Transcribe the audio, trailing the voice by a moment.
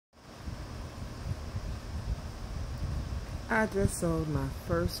I just sold my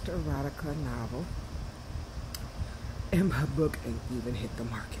first erotica novel, and my book ain't even hit the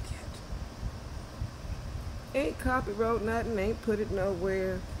market yet. Ain't copyright nothing, ain't put it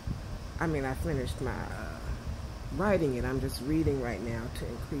nowhere. I mean, I finished my writing it. I'm just reading right now to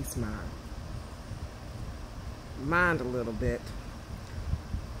increase my mind a little bit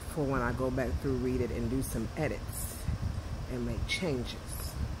for when I go back through, read it, and do some edits and make changes.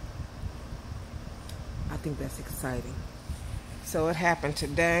 I think that's exciting. So it happened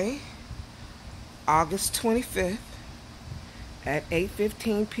today, August 25th at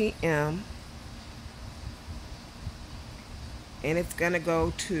 8:15 p.m. and it's gonna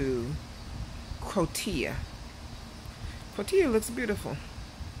go to Crottia. Crottia looks beautiful.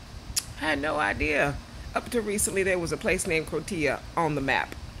 I had no idea. Up until recently, there was a place named Crottia on the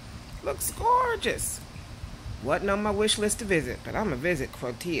map. Looks gorgeous. Wasn't on my wish list to visit, but I'm gonna visit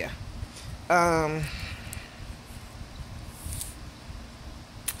Crottia.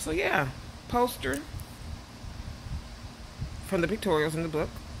 So yeah, poster from the pictorials in the book.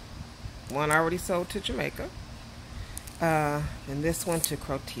 One I already sold to Jamaica. And this one to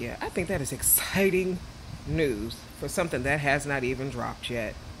Crottia. I think that is exciting news for something that has not even dropped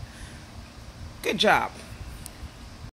yet. Good job.